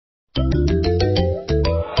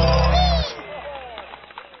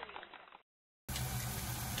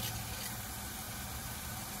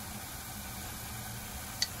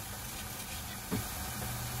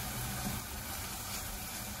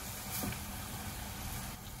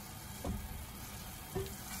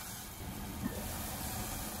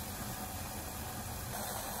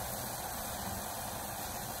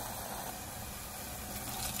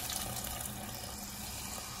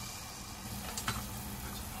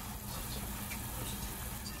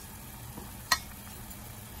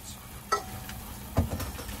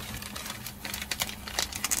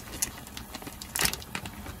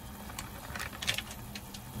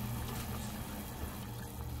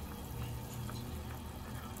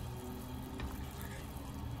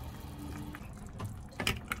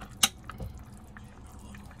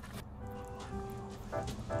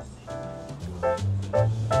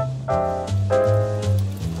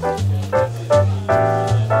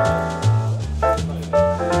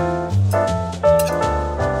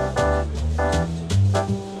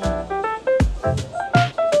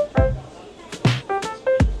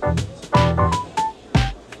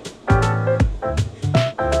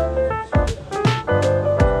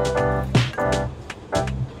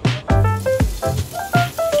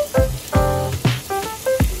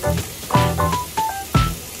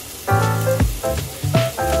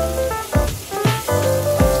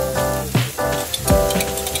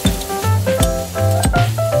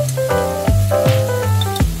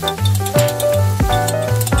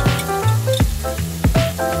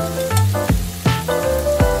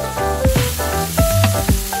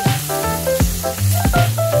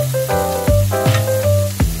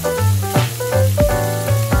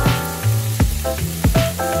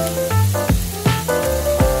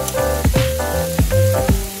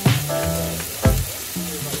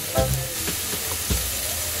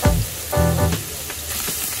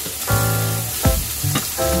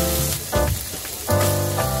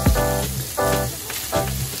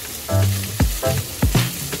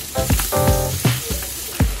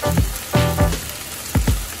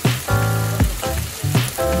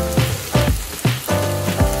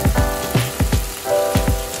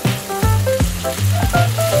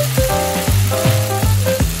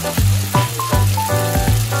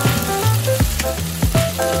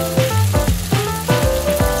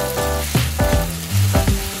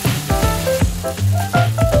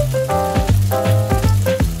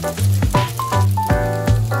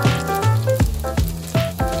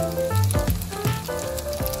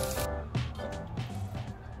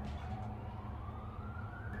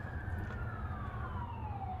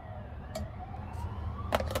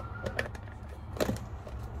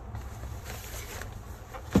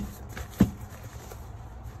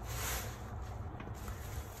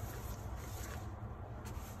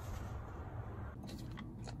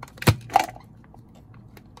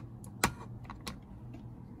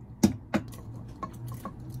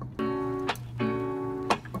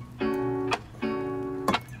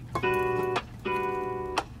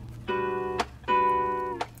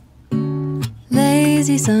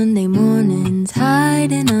Lazy Sunday mornings,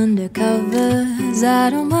 hiding under covers. I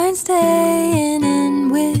don't mind staying in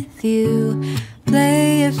with you.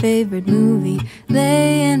 Play your favorite movie,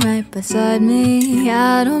 laying right beside me.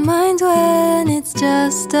 I don't mind when it's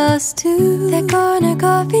just us two. That corner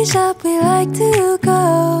coffee shop we like to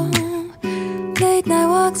go. Late night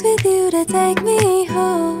walks with you to take me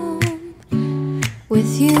home.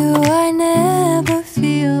 With you I never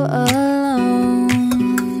feel alone.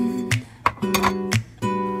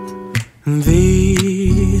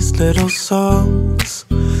 These little songs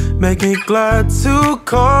make me glad to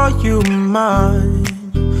call you mine.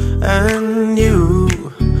 And you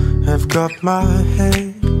have got my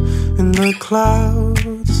head in the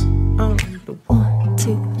clouds. 1,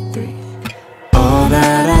 2, 3. All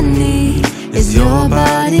that I need is your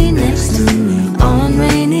body next to me on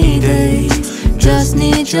rainy days. Just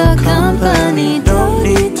need your company, don't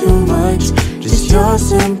need too much. Just your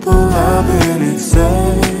simple love and it's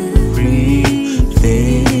everything.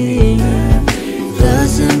 The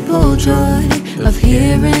simple joy of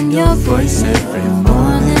hearing your voice every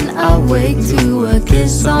morning. I wake to a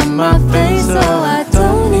kiss on my face, so I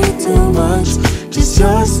don't need too much. Just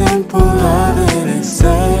your simple love and it's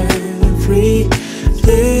everything.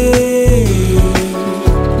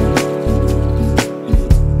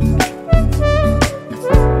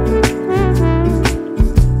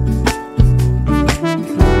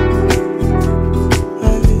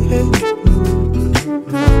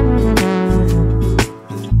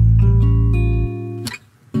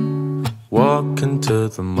 Walking to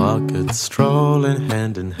the market, strolling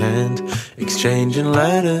hand in hand, exchanging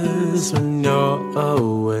letters when you're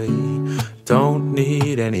away. Don't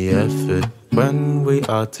need any effort when we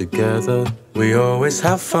are together. We always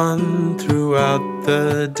have fun throughout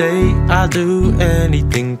the day. I'll do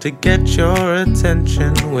anything to get your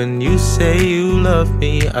attention. When you say you love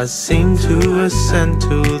me, I seem to ascend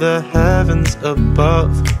to the heavens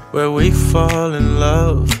above, where we fall in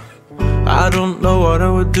love. I don't know what I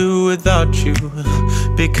would do without you,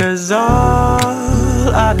 because all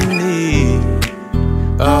I need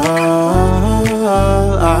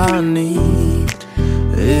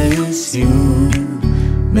is you.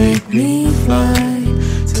 Make me fly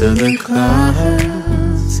to the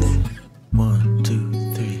clouds. 1, 2,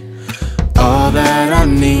 3. All that I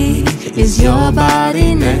need is your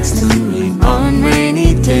body next to me on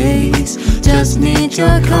rainy days. Just need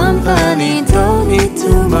your company, don't need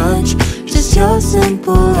too much. Just your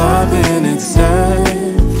simple love and it's everything.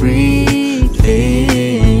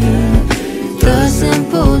 The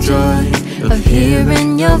simple joy of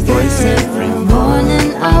hearing your voice every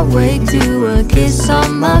morning. I wake to a kiss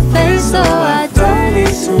on my face, so I don't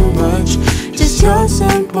need too much. Just your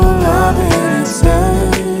simple love and it's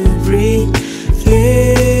everything.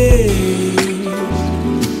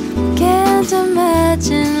 Can't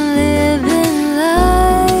imagine living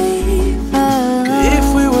life alone if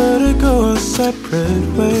we were to go our separate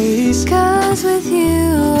ways. 'Cause with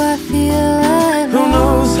you I feel like who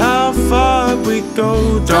knows how far we go.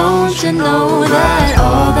 Don't you know that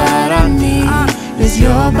all that I need is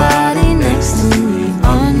your body next to me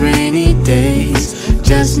on rainy days.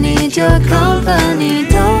 Just need your company,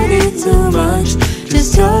 don't need too much.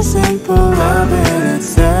 Just your simple love and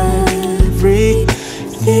it's everything.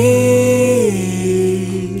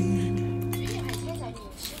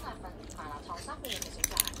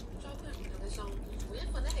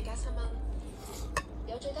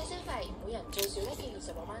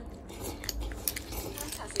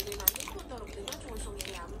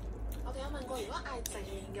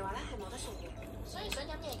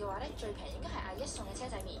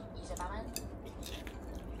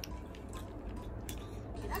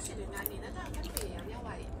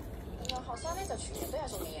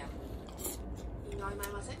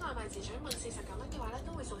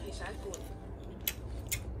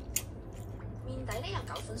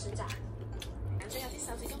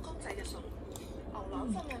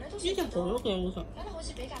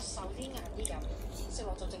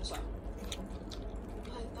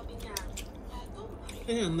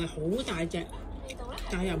 佢又唔係好大隻，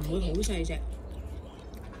但係又唔會好細隻。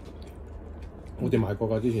我哋買過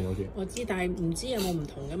㗎，之前好似。我知，但係唔知有冇唔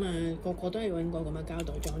同㗎嘛？個個都係揾個咁嘅膠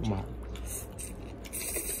袋裝住。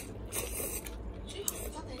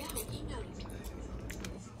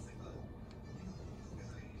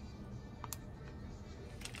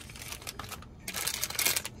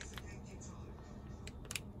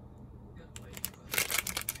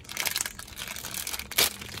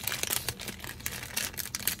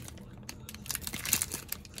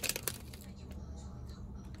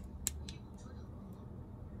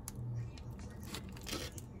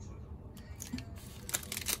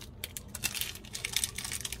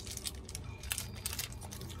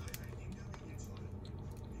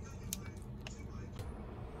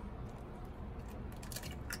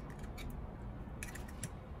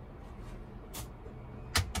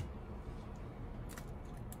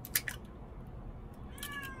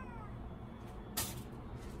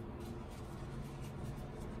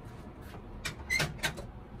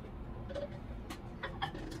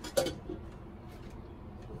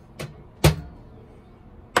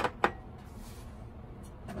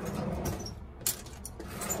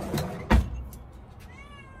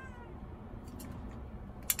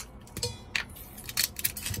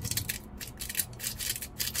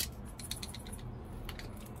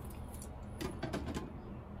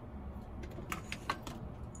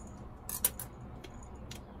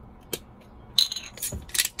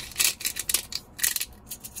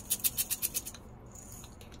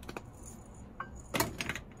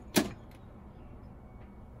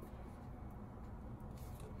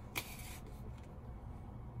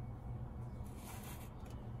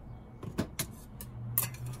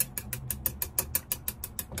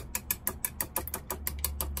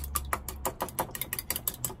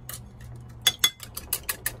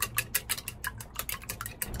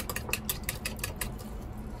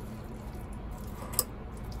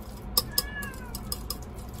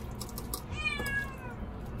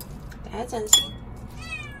一陣先，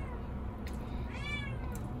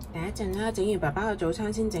等一陣啦，整完爸爸嘅早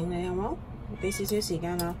餐先整你，好冇？俾少少時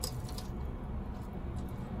間我。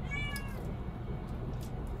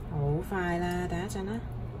好快啦，等一陣啦。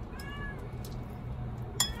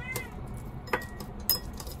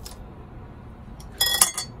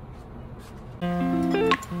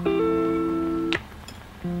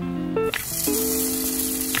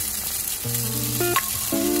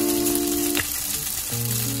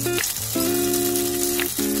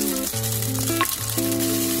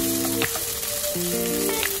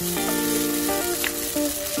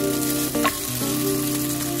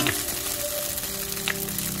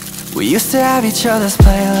We used to have each other's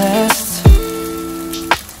playlists.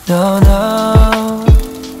 No, no.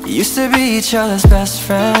 We used to be each other's best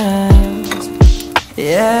friends.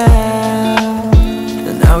 Yeah.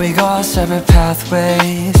 And now we go our separate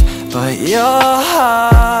pathways, but your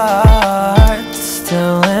heart's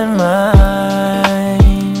still in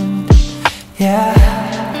mine. Yeah.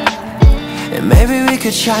 And maybe we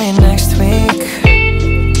could try it next week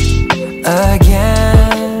again.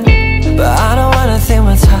 But I don't wanna think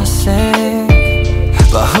we're toxic,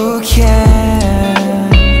 but who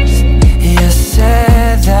cares? You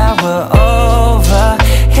said that we're over,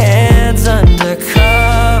 hands under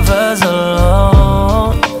covers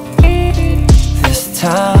alone this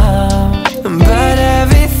time. But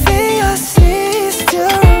everything I see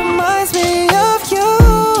still reminds me of you.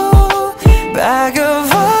 Back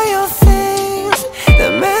of all your things,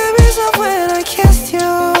 the memories of when I kissed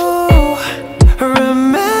you.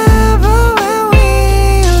 Remember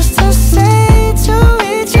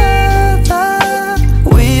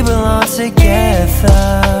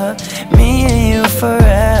together, me and you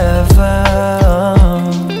forever.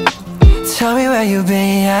 Tell me where you've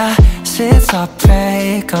been, yeah, since our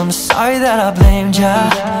break. I'm sorry that I blamed ya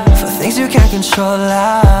for things you can't control.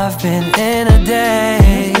 I've been in a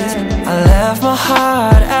daze. I left my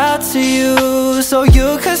heart out to you so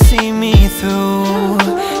you could see me through.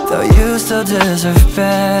 Though you still deserve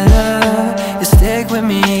better, you stick with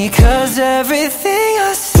me, 'cause everything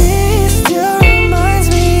I see still reminds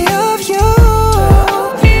me of you.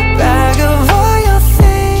 Back of all your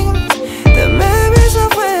things, the memories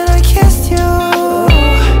of when I kissed you.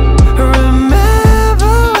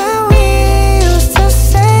 Remember when we used to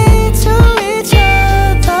say to each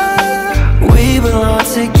other, we belong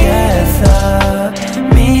together,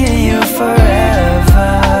 me and you forever.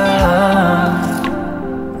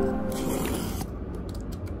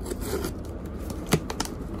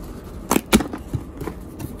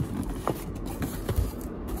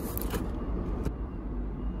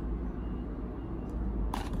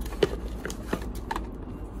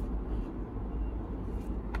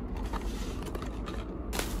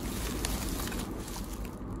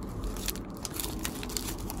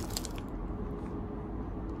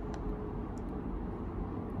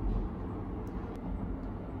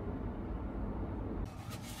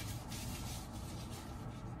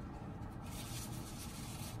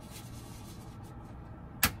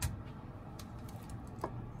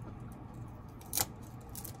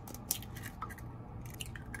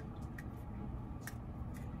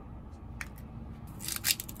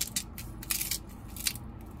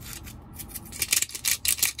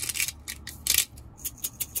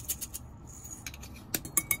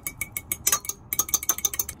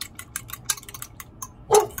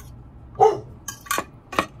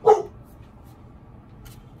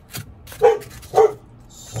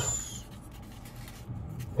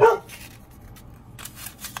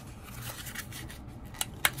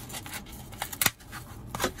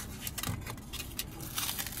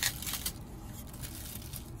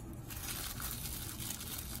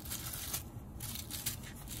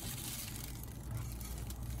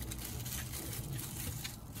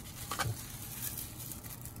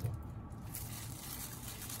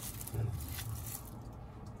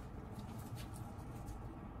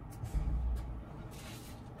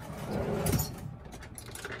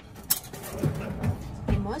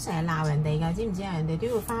成日鬧人哋㗎，知唔知啊？人哋都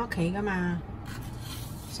要返屋企㗎嘛，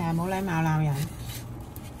成日冇禮貌鬧人。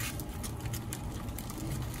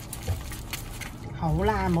好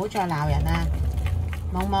啦，唔好再鬧人啦，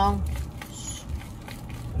夢夢。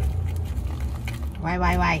喂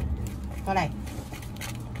喂喂，過嚟，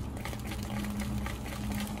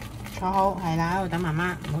坐好，係啦，喺度等媽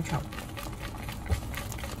媽，唔好嘈。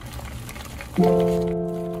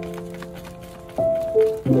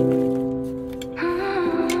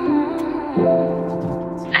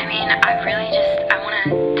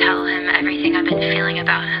I've been feeling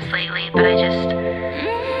about us lately, but I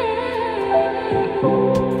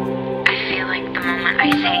feel like the moment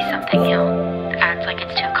I say something, he'll act like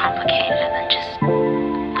it's too complicated.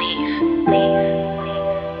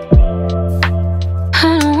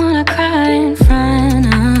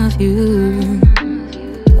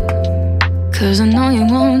 'cause I know you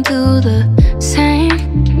won't do the same.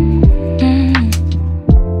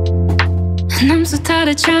 And I'm so tired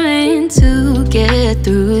of trying to get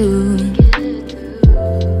through.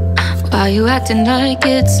 Why you acting like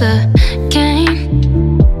it's a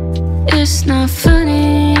game? It's not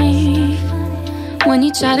funny when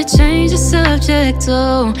you try to change the subject.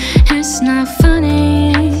 Oh, it's not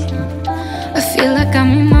funny. I feel like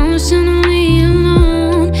I'm emotionally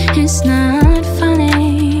alone. It's not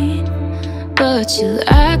funny, but you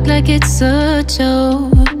act like it's a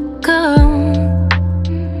joke. Oh,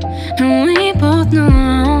 and we both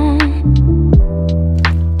know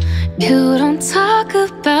you don't talk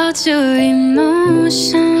about your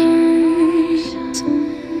emotions.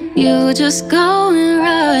 You just go and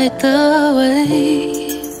ride the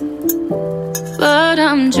wave. But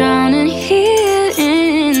I'm drowning here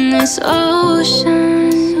in this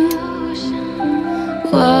ocean,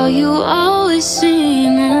 while you always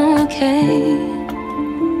seem okay.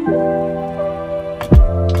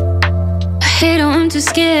 I hate how I'm too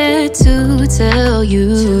scared to tell you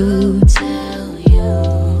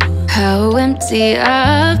how empty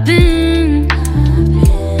I've been.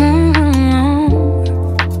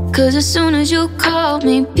 'Cause as soon as you call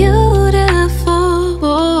me beautiful,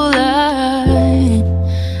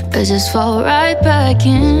 I just fall right back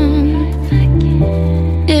in.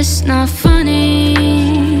 It's not funny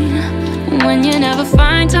when you never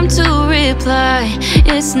find time to reply.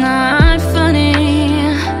 It's not funny.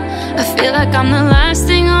 I feel like I'm the last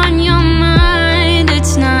thing on your mind.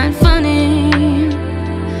 It's not funny,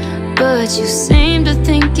 but you seem to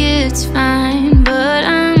think it's fine. But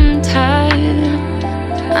I'm tired,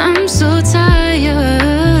 I'm so tired.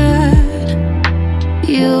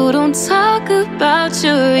 You don't talk about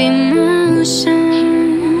your emotions.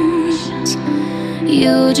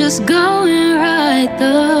 You just go and ride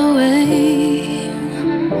the wave.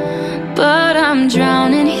 But I'm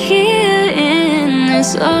drowning here in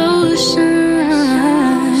this ocean,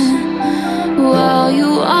 while you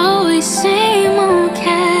always seem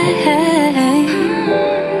okay.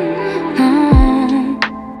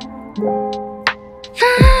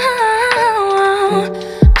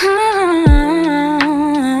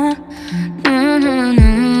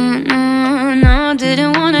 No,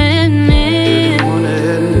 didn't wanna admit